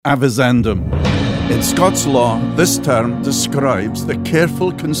Avisendum. In Scots law, this term describes the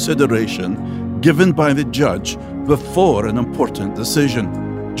careful consideration given by the judge before an important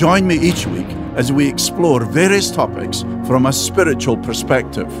decision. Join me each week as we explore various topics from a spiritual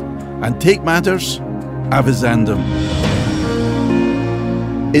perspective and take matters avisendum.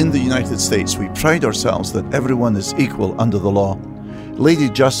 In the United States, we pride ourselves that everyone is equal under the law. Lady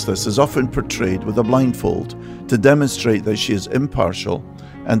Justice is often portrayed with a blindfold to demonstrate that she is impartial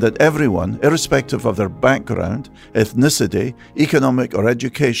and that everyone, irrespective of their background, ethnicity, economic or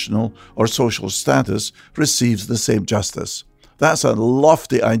educational or social status, receives the same justice. That's a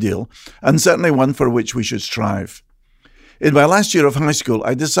lofty ideal, and certainly one for which we should strive. In my last year of high school,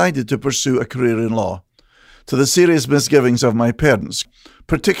 I decided to pursue a career in law, to the serious misgivings of my parents,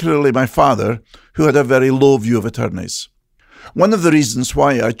 particularly my father, who had a very low view of attorneys. One of the reasons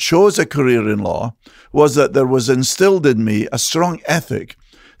why I chose a career in law was that there was instilled in me a strong ethic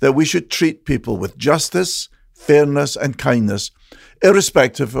that we should treat people with justice, fairness, and kindness,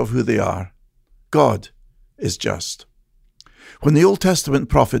 irrespective of who they are. God is just. When the Old Testament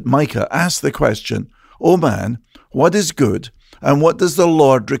prophet Micah asked the question, "O man, what is good, and what does the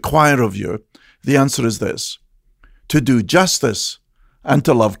Lord require of you?" the answer is this: to do justice, and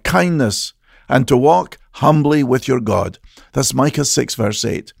to love kindness, and to walk humbly with your God. That's Micah 6, verse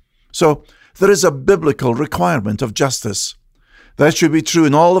 8. So there is a biblical requirement of justice. That should be true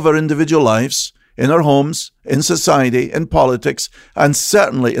in all of our individual lives, in our homes, in society, in politics, and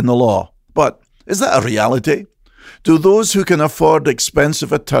certainly in the law. But is that a reality? Do those who can afford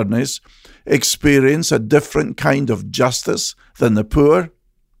expensive attorneys experience a different kind of justice than the poor?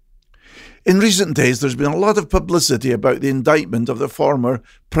 In recent days, there's been a lot of publicity about the indictment of the former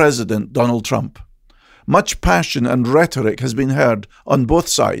President Donald Trump. Much passion and rhetoric has been heard on both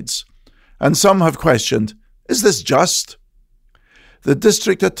sides, and some have questioned, is this just? The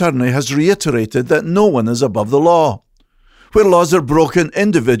district attorney has reiterated that no one is above the law. Where laws are broken,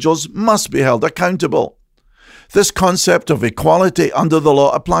 individuals must be held accountable. This concept of equality under the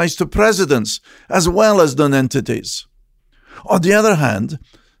law applies to presidents as well as non-entities. On the other hand,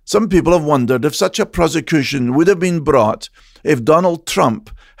 some people have wondered if such a prosecution would have been brought if Donald Trump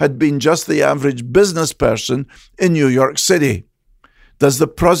had been just the average business person in New York City. Does the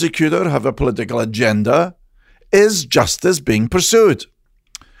prosecutor have a political agenda? Is justice being pursued?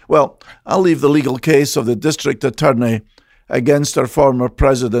 Well, I'll leave the legal case of the district attorney against our former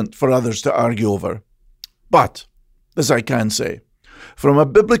president for others to argue over. But, as I can say, from a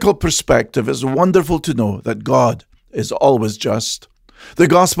biblical perspective, it's wonderful to know that God is always just. The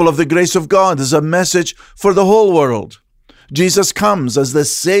gospel of the grace of God is a message for the whole world. Jesus comes as the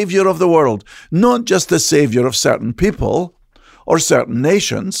Savior of the world, not just the Savior of certain people or certain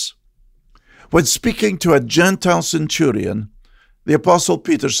nations. When speaking to a Gentile centurion, the Apostle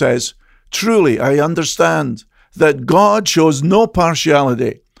Peter says, "Truly I understand that God shows no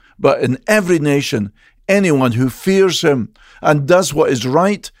partiality, but in every nation, anyone who fears him and does what is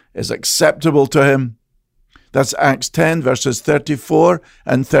right is acceptable to him." That's Acts 10, verses 34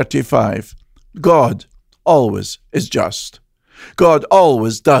 and 35. God always is just. God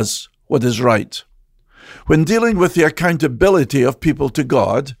always does what is right. When dealing with the accountability of people to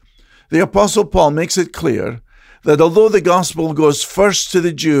God, the Apostle Paul makes it clear that although the gospel goes first to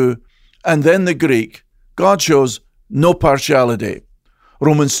the Jew and then the Greek, God shows no partiality.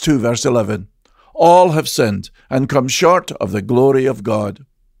 Romans 2, verse 11. All have sinned and come short of the glory of God.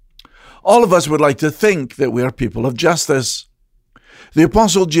 All of us would like to think that we are people of justice. The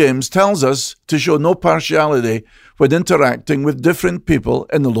Apostle James tells us to show no partiality when interacting with different people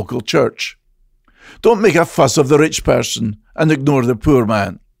in the local church. Don't make a fuss of the rich person and ignore the poor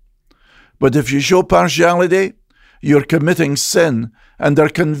man. But if you show partiality, you're committing sin and are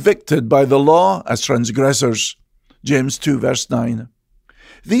convicted by the law as transgressors. James 2, verse 9.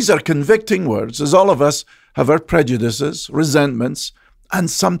 These are convicting words, as all of us have our prejudices, resentments,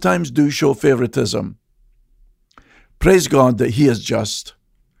 and sometimes do show favoritism. Praise God that He is just,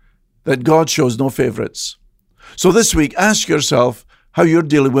 that God shows no favorites. So this week, ask yourself how you're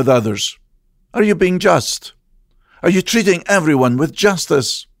dealing with others. Are you being just? Are you treating everyone with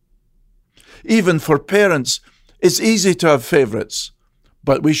justice? Even for parents, it's easy to have favorites,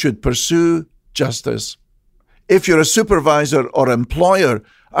 but we should pursue justice. If you're a supervisor or employer,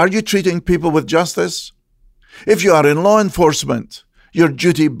 are you treating people with justice? If you are in law enforcement, you're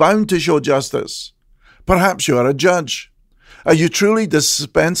duty-bound to show justice. Perhaps you are a judge. Are you truly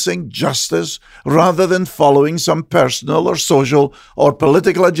dispensing justice rather than following some personal or social or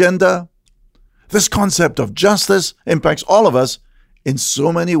political agenda? This concept of justice impacts all of us in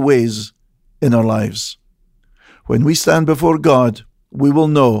so many ways in our lives. When we stand before God, we will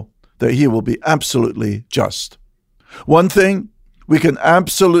know that he will be absolutely just. One thing we can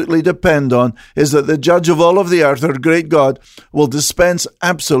absolutely depend on is that the judge of all of the earth, our great God, will dispense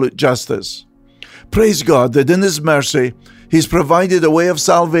absolute justice. Praise God that in his mercy, he's provided a way of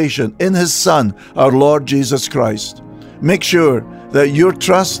salvation in his Son, our Lord Jesus Christ. Make sure that your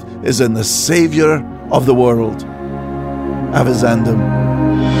trust is in the Savior of the world. Avizandum.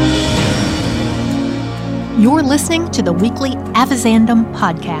 You're listening to the weekly Avizandum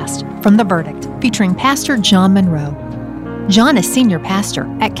podcast from The Verdict, featuring Pastor John Monroe. John is senior pastor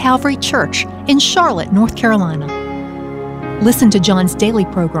at Calvary Church in Charlotte, North Carolina. Listen to John's daily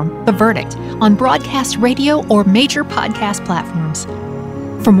program, The Verdict, on broadcast radio or major podcast platforms.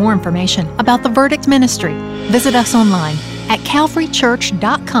 For more information about The Verdict Ministry, visit us online at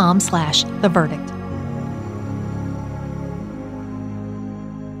calvarychurch.com/theverdict.